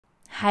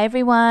Hi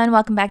everyone,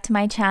 welcome back to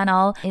my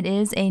channel. It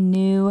is a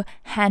new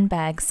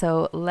handbag,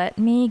 so let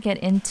me get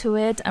into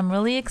it. I'm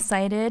really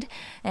excited,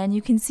 and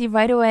you can see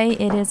right away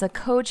it is a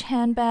Coach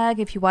handbag.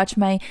 If you watch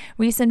my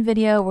recent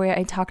video where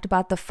I talked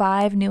about the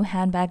 5 new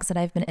handbags that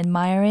I've been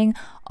admiring,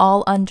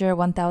 all under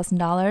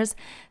 $1,000,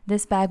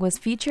 this bag was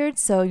featured,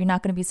 so you're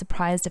not going to be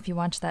surprised if you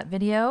watch that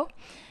video.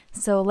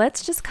 So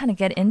let's just kind of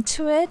get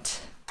into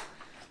it.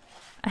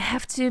 I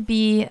have to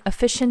be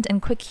efficient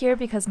and quick here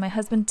because my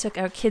husband took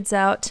our kids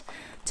out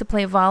to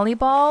play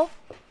volleyball,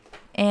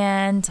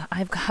 and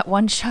I've got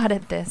one shot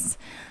at this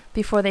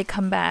before they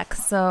come back.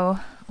 So,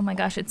 oh my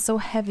gosh, it's so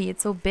heavy,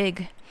 it's so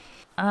big.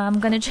 I'm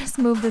gonna just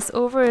move this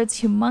over,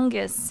 it's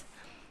humongous.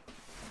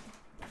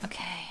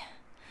 Okay,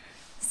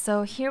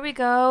 so here we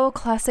go,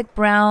 classic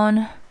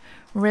brown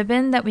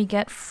ribbon that we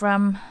get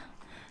from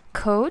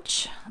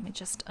Coach. Let me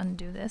just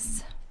undo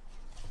this.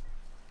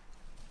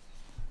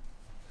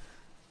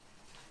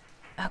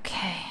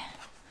 Okay.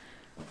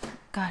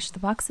 Gosh, the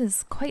box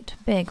is quite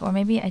big, or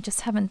maybe I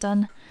just haven't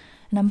done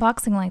an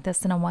unboxing like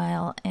this in a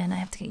while and I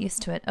have to get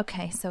used to it.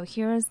 Okay, so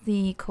here's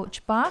the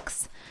Coach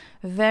box.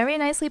 Very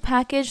nicely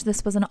packaged.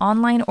 This was an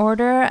online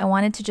order. I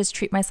wanted to just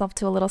treat myself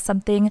to a little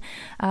something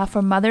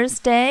for Mother's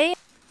Day.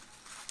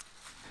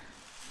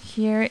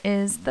 Here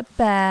is the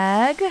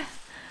bag.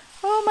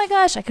 Oh my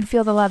gosh, I can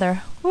feel the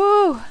leather.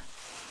 Woo!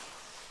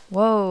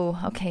 Whoa,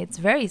 okay, it's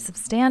very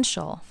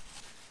substantial.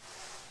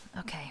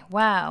 Okay,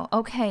 wow.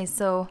 Okay,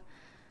 so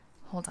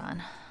hold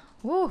on.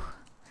 Woo.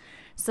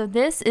 So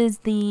this is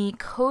the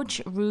Coach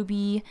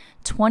Ruby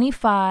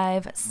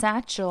 25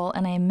 satchel,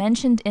 and I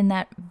mentioned in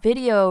that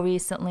video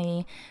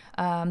recently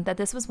that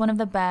this was one of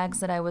the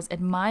bags that I was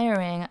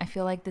admiring. I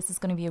feel like this is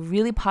going to be a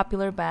really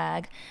popular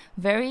bag,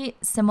 very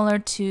similar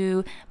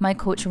to my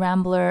Coach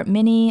Rambler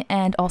Mini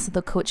and also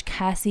the Coach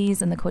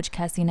Cassies and the Coach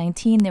Cassie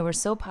 19. They were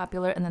so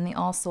popular and then they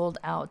all sold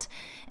out,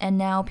 and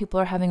now people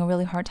are having a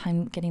really hard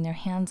time getting their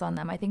hands on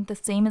them. I think the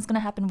same is going to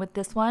happen with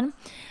this one.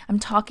 I'm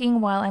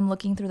talking while I'm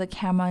looking through the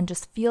camera and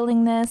just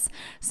feeling this.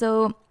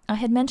 So I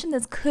had mentioned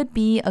this could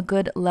be a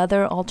good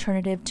leather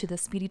alternative to the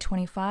Speedy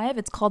 25.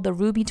 It's called the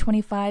Ruby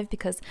 25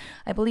 because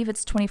I believe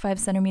it's 25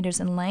 centimeters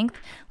in length.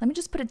 Let me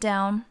just put it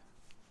down,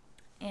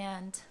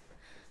 and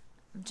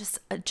I'm just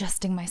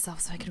adjusting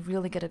myself so I can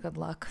really get a good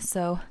look.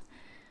 So,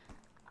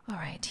 all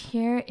right,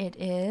 here it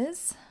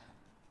is.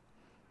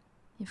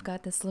 You've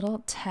got this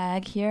little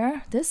tag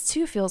here. This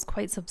too feels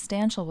quite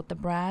substantial with the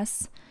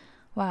brass.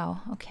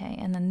 Wow, okay,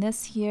 and then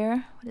this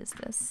here, what is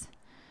this?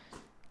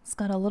 It's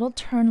got a little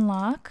turn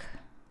lock.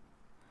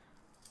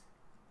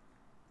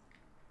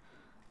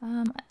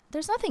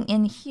 There's nothing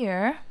in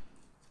here.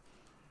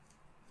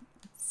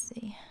 Let's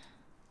see.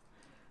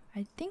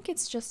 I think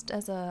it's just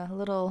as a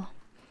little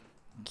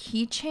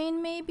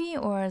keychain maybe,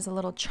 or as a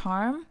little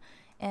charm.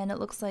 And it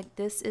looks like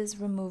this is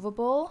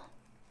removable,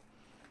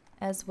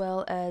 as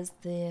well as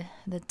the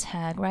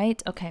tag,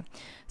 right? Okay,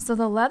 so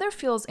the leather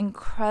feels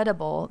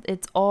incredible.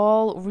 It's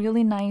all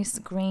really nice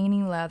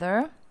grainy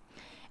leather.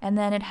 And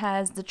then it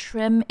has the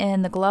trim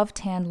in the glove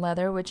tan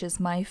leather, which is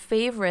my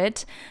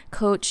favorite.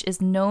 Coach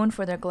is known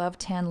for their glove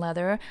tan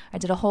leather. I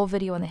did a whole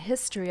video on the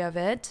history of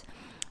it.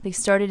 They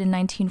started in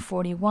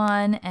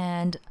 1941,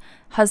 and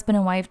husband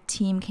and wife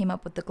team came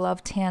up with the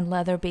glove tan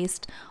leather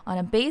based on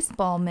a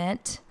baseball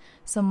mitt.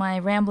 So my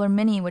Rambler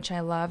Mini, which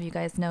I love, you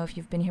guys know if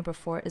you've been here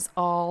before, is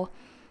all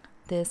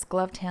this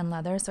glove tan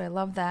leather. So I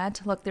love that.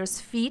 Look, there's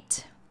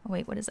feet. Oh,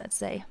 wait, what does that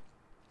say?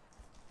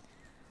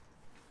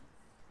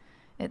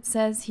 It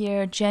says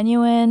here,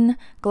 genuine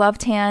glove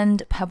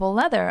tanned pebble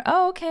leather.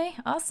 Oh, okay,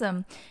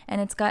 awesome. And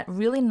it's got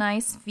really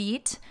nice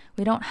feet.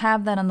 We don't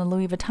have that on the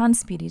Louis Vuitton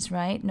Speedies,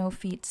 right? No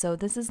feet. So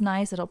this is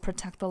nice. It'll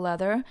protect the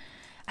leather.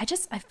 I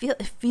feel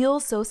it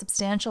feels so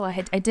substantial.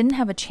 I didn't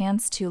have a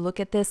chance to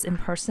look at this in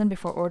person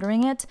before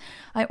ordering it.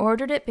 I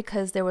ordered it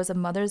because there was a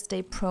Mother's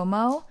Day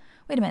promo.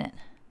 Wait a minute.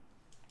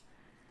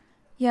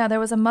 Yeah,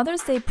 there was a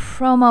Mother's Day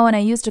promo, and I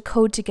used a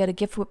code to get a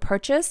gift with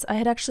purchase. I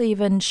had actually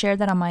even shared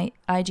that on my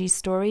IG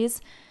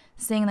stories,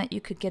 saying that you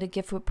could get a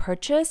gift with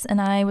purchase,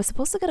 and I was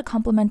supposed to get a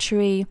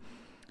complimentary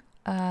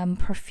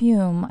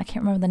perfume. I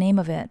can't remember the name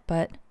of it,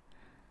 but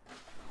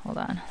hold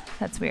on.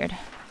 That's weird.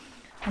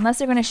 Unless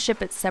they're going to ship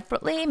it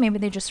separately. Maybe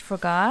they just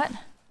forgot.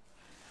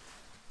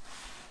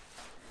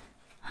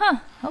 Huh,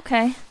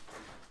 okay.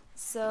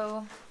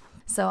 So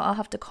I'll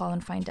have to call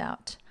and find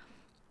out.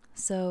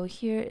 So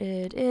here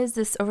it is.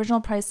 This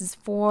original price is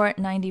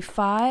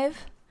 $4.95.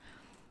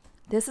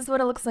 This is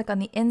what it looks like on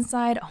the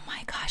inside. Oh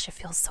my gosh, it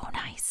feels so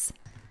nice.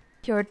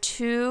 Here are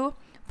 2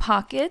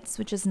 pockets,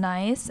 which is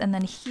nice. And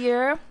then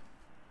here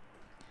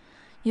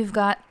you've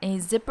got a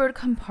zippered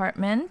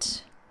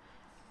compartment.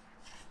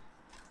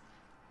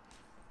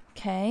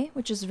 Okay,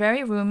 which is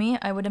very roomy.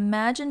 I would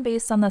imagine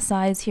based on the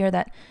size here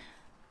that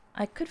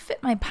I could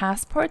fit my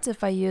passports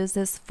if I use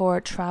this for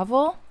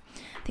travel.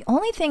 The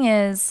only thing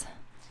is,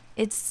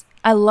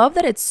 I love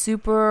that it's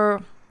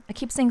super, I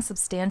keep saying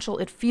substantial.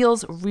 It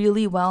feels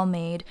really well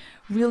made,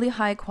 really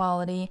high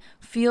quality,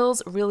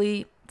 feels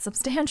really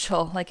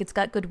substantial, like it's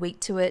got good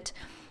weight to it.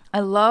 I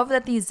love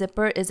that the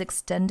zipper is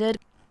extended.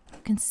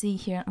 You can see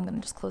here, I'm gonna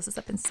just close this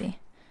up and see.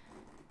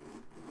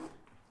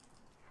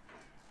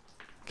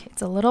 Okay,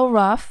 it's a little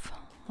rough,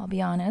 I'll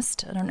be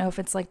honest. I don't know if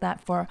it's like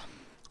that for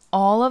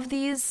all of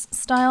these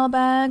style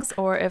bags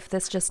or if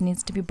this just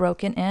needs to be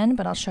broken in,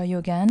 but I'll show you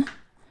again.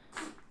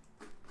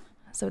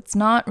 So it's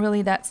not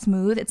really that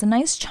smooth. It's a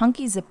nice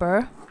chunky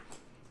zipper,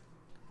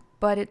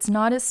 but it's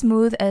not as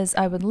smooth as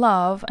I would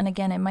love. And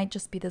again, it might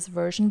just be this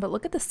version, but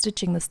look at the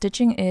stitching. The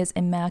stitching is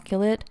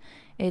immaculate.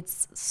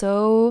 It's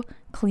so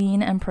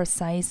clean and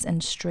precise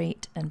and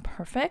straight and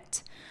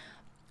perfect.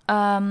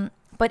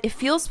 But it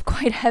feels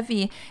quite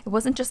heavy. It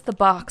wasn't just the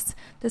box.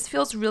 This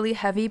feels really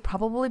heavy,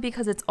 probably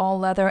because it's all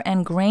leather,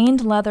 and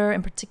grained leather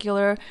in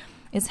particular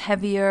is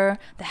heavier.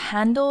 The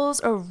handles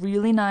are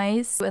really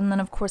nice. And then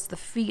of course the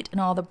feet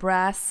and all the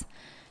brass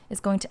is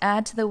going to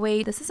add to the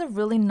weight. This is a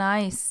really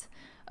nice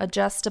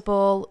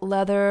adjustable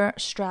leather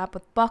strap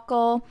with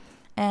buckle,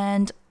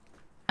 and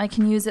I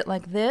can use it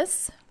like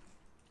this,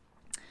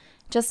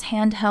 just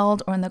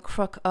handheld or in the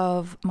crook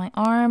of my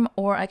arm,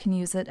 or I can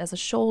use it as a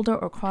shoulder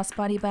or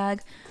crossbody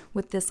bag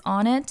with this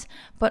on it.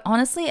 But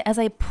honestly, as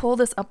I pull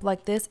this up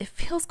like this, it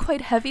feels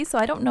quite heavy, so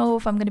I don't know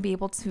if I'm going to be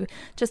able to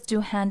just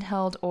do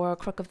handheld or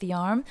crook of the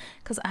arm,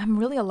 because I'm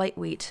really a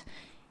lightweight.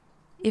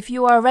 If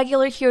you are a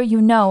regular here,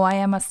 you know I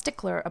am a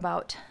stickler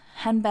about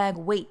handbag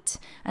weight,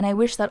 and I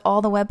wish that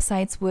all the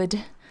websites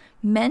would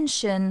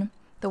mention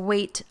the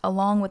weight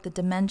along with the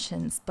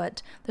dimensions,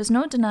 but there's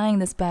no denying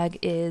this bag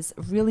is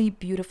really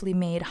beautifully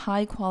made,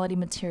 high quality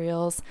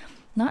materials.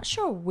 Not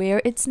sure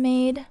where it's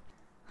made.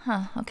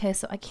 Okay,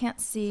 so I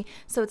can't see.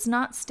 So it's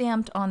not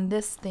stamped on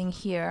this thing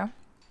here.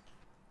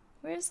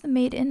 Where's the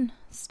made in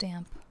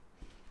stamp?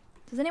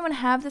 Does anyone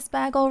have this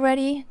bag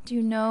already? Do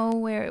you know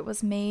where it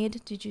was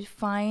made? Did you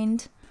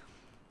find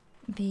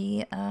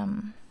the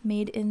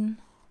made in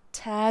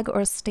tag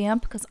or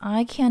stamp? Because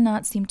I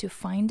cannot seem to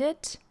find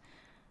it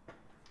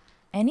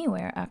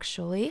anywhere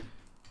actually.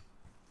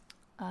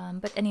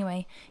 But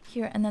anyway,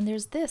 here, and then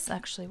there's this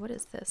actually. What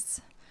is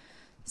this?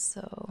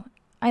 So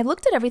I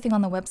looked at everything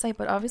on the website,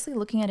 but obviously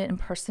looking at it in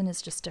person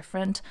is just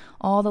different.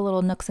 All the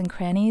little nooks and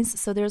crannies.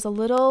 So there's a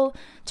little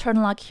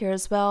turn lock here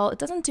as well. It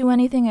doesn't do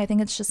anything. I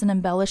think it's just an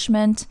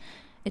embellishment.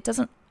 It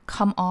doesn't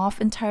come off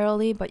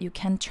entirely, but you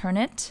can turn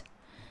it.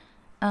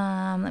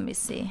 Let me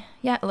see.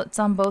 Yeah, it's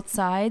on both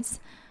sides.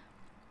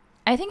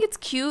 I think it's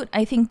cute.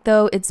 I think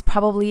though it's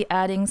probably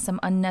adding some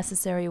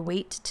unnecessary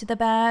weight to the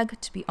bag,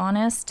 to be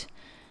honest,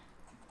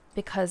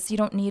 because you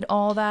don't need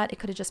all that. It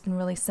could have just been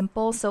really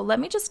simple. So let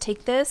me just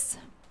take this.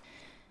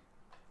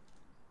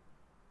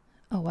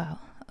 Oh, wow.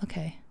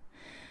 Okay.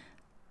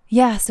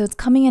 Yeah, so it's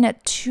coming in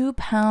at 2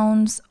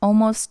 pounds,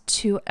 almost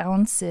 2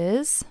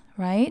 ounces,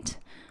 right?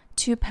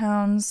 2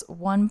 pounds,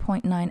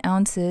 1.9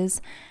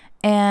 ounces.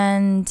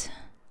 And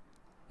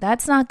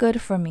that's not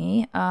good for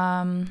me.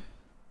 Let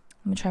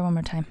me try one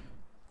more time.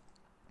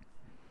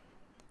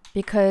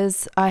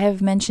 Because I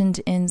have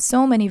mentioned in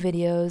so many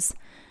videos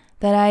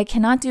that I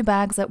cannot do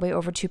bags that weigh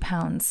over 2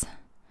 pounds.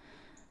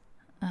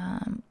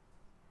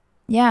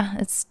 Yeah,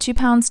 it's 2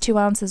 pounds, 2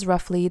 ounces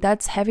roughly.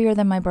 That's heavier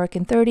than my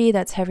Birkin 30.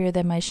 That's heavier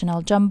than my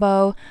Chanel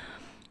Jumbo.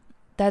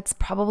 That's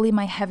probably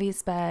my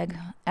heaviest bag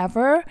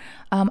ever.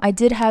 I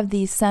did have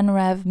the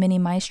Senrev Mini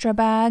Maestra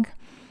bag,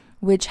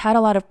 which had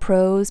a lot of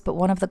pros, but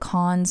one of the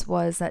cons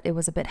was that it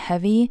was a bit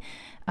heavy.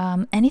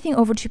 Anything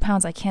over 2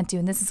 pounds I can't do,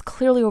 and this is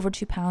clearly over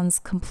 2 pounds,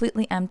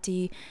 completely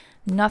empty,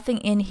 nothing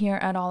in here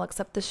at all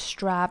except the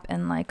strap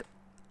and like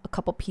a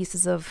couple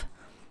pieces of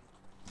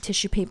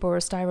tissue paper or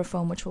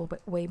styrofoam, which will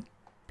weigh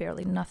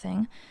barely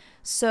nothing.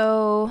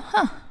 So,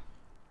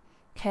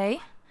 okay.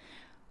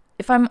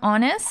 If I'm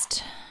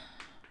honest,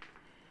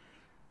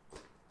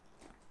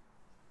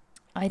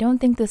 I don't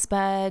think this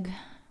bag,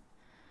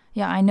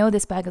 yeah, I know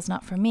this bag is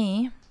not for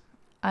me.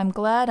 I'm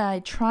glad I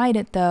tried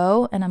it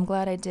though, and I'm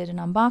glad I did an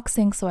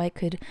unboxing so I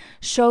could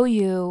show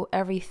you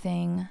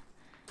everything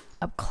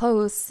up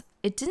close.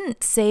 It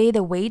didn't say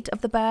the weight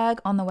of the bag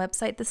on the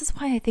website. This is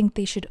why I think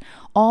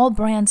all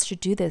brands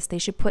should do this. They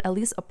should put at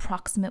least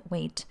approximate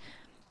weight.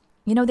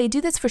 You know, they do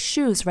this for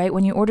shoes, right?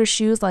 When you order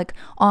shoes, like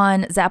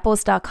on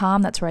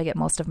Zappos.com, that's where I get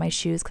most of my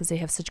shoes because they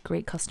have such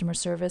great customer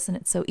service and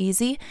it's so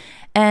easy.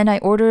 And I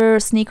order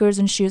sneakers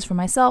and shoes for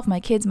myself, my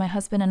kids, my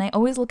husband, and I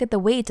always look at the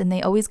weight, and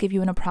they always give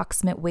you an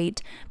approximate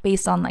weight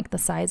based on like the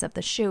size of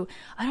the shoe.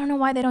 I don't know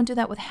why they don't do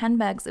that with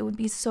handbags. It would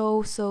be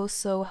so, so,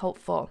 so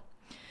helpful.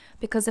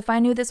 Because if I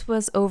knew this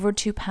was over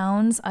 2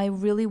 pounds, I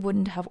really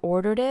wouldn't have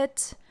ordered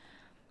it.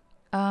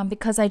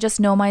 Because I just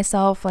know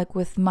myself, like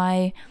with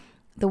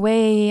the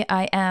way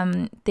I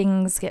am,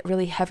 things get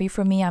really heavy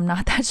for me. I'm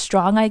not that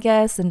strong, I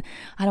guess, and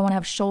I don't want to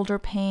have shoulder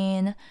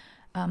pain.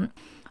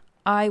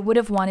 I would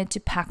have wanted to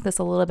pack this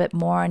a little bit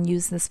more and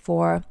use this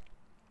for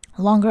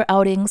longer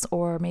outings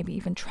or maybe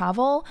even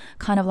travel,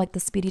 kind of like the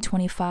Speedy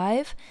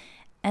 25.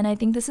 And I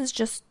think this is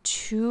just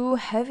too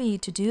heavy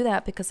to do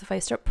that, because if I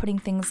start putting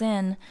things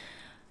in,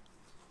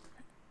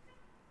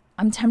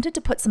 I'm tempted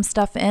to put some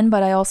stuff in,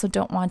 but I also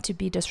don't want to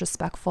be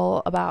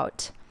disrespectful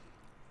about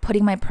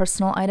putting my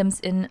personal items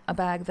in a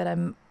bag that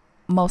I'm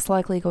most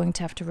likely going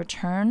to have to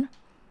return.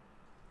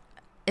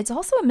 it's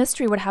also a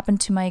mystery what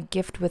happened to my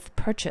gift with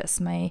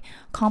purchase, my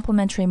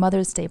complimentary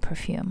Mother's Day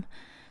perfume.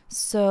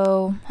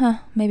 So,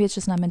 maybe it's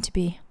just not meant to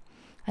be.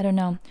 I don't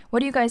know. What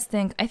do you guys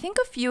think? I think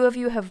a few of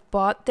you have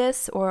bought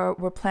this or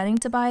were planning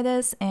to buy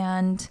this,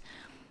 and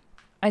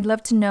I'd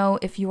love to know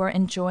if you are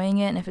enjoying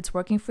it and if it's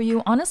working for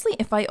you. Honestly,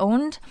 if I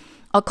owned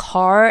a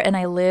car and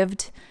I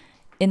lived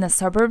in the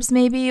suburbs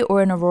maybe,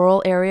 or in a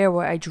rural area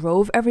where I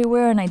drove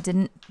everywhere and I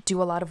didn't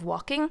do a lot of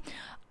walking,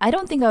 I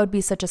don't think I would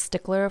be such a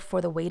stickler for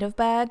the weight of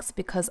bags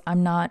because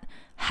I'm not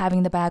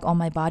having the bag on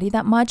my body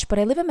that much. But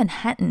I live in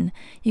Manhattan,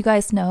 you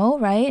guys know,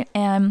 right?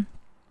 And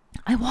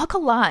I walk a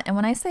lot. And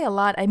when I say a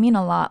lot, I mean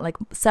a lot, like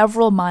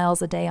several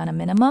miles a day on a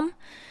minimum,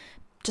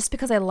 just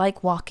because I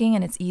like walking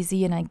and it's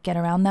easy and I get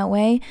around that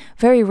way.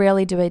 Very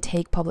rarely do I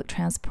take public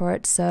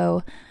transport.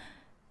 So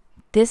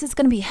this is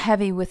going to be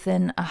heavy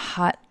within a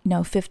hot,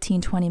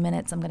 15, 20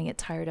 minutes. I'm going to get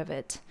tired of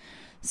it.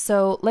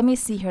 So let me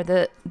see here.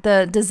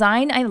 The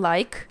design I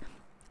like.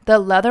 The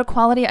leather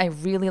quality I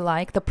really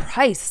like. The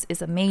price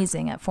is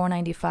amazing at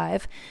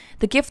 $4.95.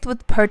 The gift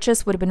with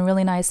purchase would have been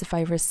really nice if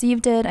I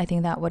received it. I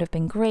think that would have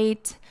been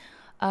great.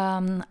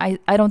 I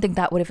don't think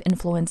that would have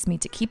influenced me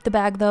to keep the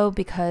bag though,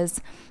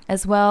 because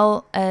as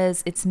well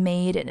as it's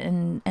made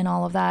and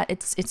all of that,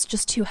 it's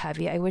just too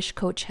heavy. I wish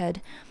Coach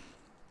had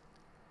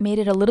made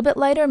it a little bit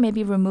lighter,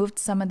 maybe removed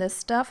some of this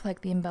stuff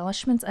like the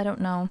embellishments. I don't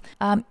know.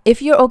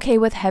 If you're okay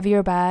with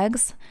heavier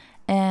bags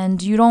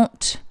and you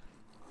don't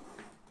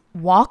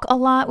walk a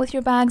lot with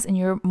your bags and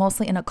you're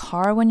mostly in a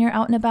car when you're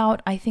out and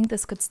about, I think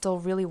this could still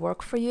really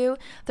work for you.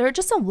 There are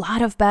just a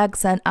lot of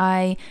bags that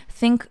I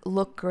think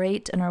look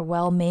great and are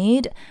well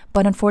made,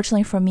 but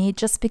unfortunately for me,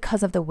 just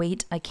because of the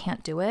weight, I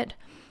can't do it.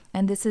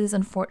 And this is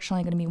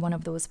unfortunately going to be one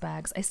of those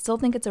bags. I still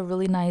think it's a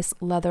really nice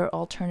leather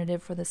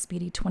alternative for the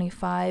Speedy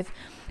 25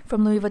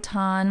 from Louis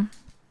Vuitton.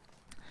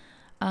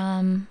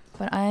 But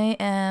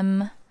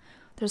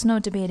there's no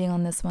debating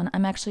on this one.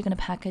 I'm actually going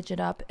to package it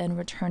up and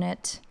return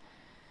it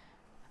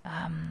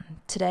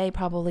today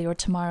probably, or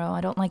tomorrow.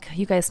 I don't like,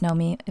 you guys know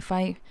me, if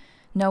I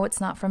know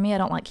it's not for me, I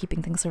don't like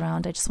keeping things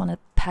around. I just want to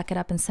pack it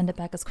up and send it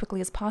back as quickly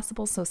as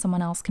possible so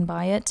someone else can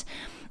buy it.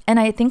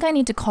 And I think I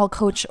need to call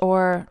Coach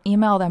or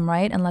email them,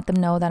 right, and let them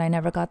know that I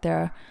never got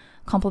their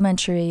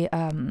complimentary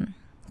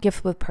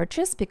gift with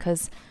purchase,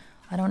 because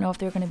I don't know if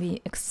they're going to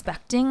be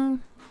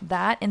expecting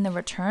that in the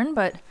return.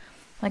 But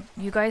like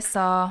you guys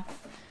saw,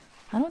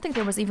 I don't think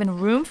there was even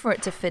room for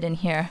it to fit in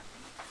here.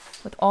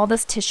 With all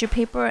this tissue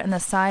paper and the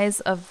size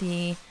of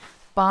the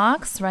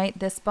box, right?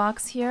 This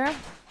box here,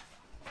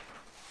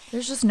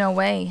 there's just no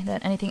way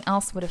that anything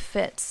else would have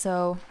fit.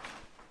 So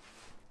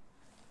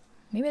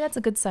maybe that's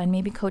a good sign.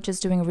 Maybe Coach is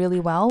doing really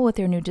well with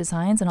their new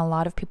designs, and a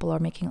lot of people are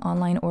making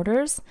online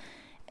orders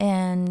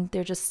and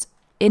they're just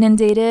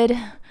inundated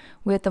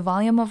with the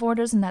volume of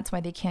orders, and that's why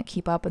they can't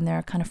keep up and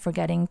they're kind of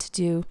forgetting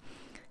to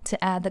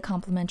add the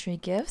complimentary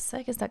gifts.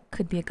 I guess that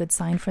could be a good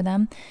sign for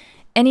them.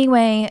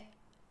 Anyway,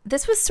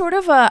 this was sort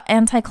of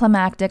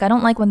anticlimactic. I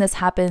don't like when this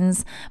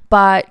happens,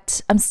 but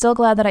I'm still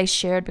glad that I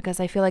shared, because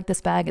I feel like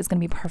this bag is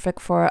going to be perfect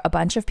for a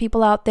bunch of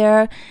people out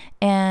there.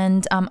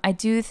 And I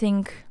do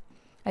think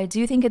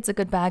it's a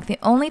good bag. The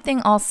only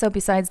thing also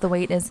besides the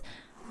weight is,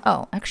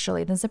 oh,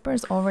 actually the zipper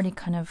is already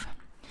kind of,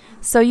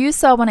 so you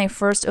saw when I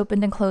first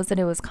opened and closed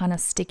it was kind of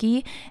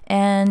sticky,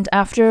 and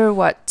after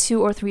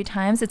 2 or 3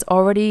 times it's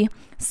already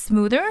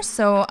smoother.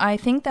 So I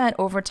think that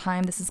over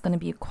time this is going to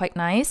be quite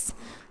nice.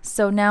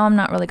 So now I'm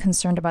not really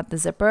concerned about the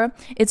zipper.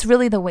 It's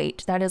really the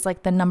weight. That is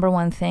like the number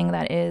one thing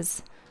that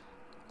is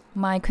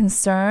my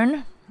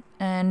concern,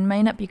 and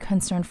may not be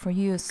concerned for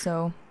you.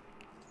 So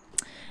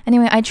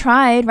anyway, I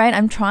tried, right?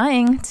 I'm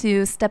trying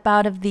to step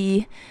out of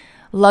the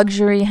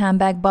luxury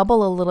handbag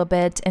bubble a little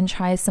bit and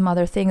try some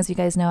other things. You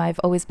guys know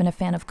I've always been a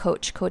fan of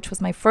Coach. Coach was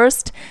my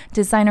first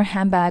designer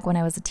handbag when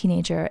I was a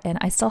teenager, and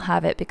I still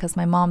have it because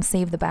my mom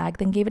saved the bag,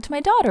 then gave it to my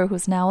daughter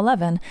who's now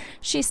 11.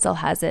 She still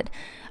has it.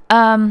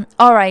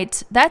 All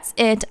right, that's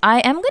it. I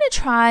am going to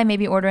try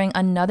maybe ordering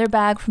another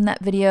bag from that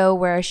video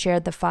where I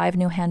shared the 5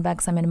 new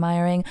handbags I'm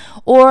admiring,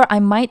 or I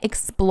might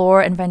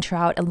explore and venture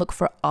out and look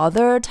for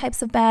other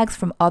types of bags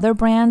from other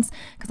brands,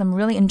 because I'm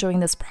really enjoying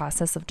this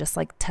process of just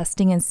like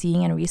testing and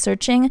seeing and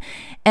researching.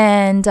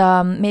 And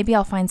maybe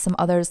I'll find some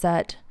others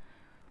that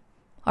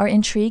are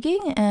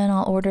intriguing and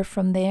I'll order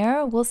from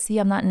there. We'll see.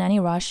 I'm not in any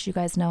rush. You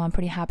guys know I'm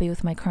pretty happy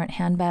with my current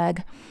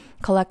handbag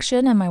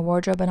collection and my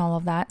wardrobe and all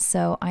of that,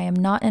 so I am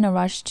not in a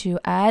rush to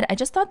add. I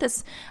just thought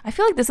I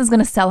feel like this is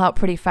going to sell out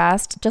pretty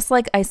fast, just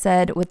like I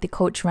said with the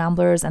Coach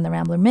Ramblers and the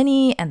Rambler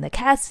Mini and the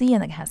Cassie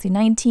and the Cassie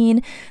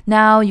 19.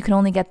 Now you can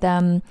only get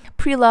them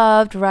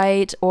pre-loved,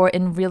 right, or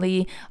in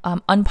really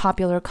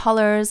unpopular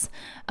colors.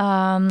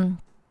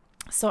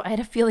 So I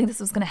had a feeling this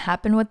was going to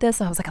happen with this.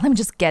 So I was like, let me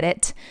just get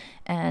it.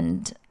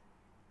 And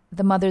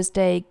the Mother's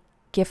Day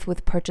gift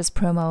with purchase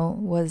promo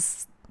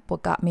was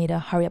what got me to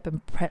hurry up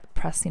and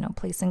press,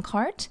 place in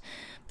cart.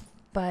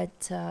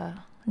 But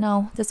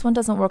no, this one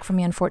doesn't work for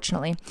me,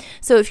 unfortunately.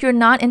 So if you're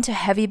not into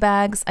heavy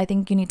bags, I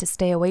think you need to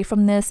stay away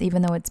from this,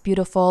 even though it's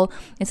beautiful.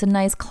 It's a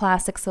nice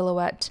classic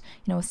silhouette,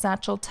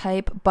 satchel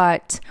type,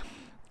 but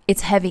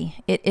It's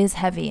heavy. It is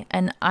heavy.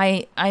 And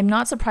I'm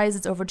not surprised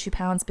it's over 2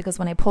 pounds, because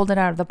when I pulled it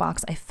out of the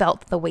box, I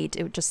felt the weight.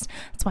 It just,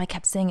 that's why I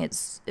kept saying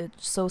it's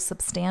so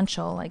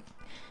substantial. Like,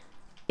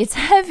 it's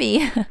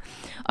heavy.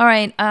 All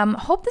right.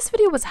 Hope this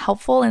video was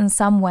helpful in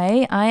some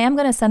way. I am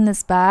going to send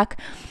this back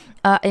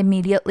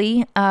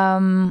immediately.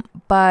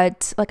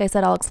 But like I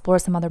said, I'll explore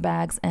some other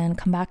bags and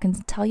come back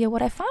and tell you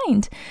what I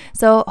find.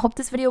 So hope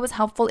this video was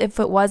helpful. If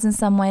it was in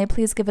some way,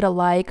 please give it a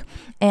like,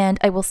 and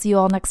I will see you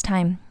all next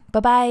time.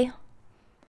 Bye-bye.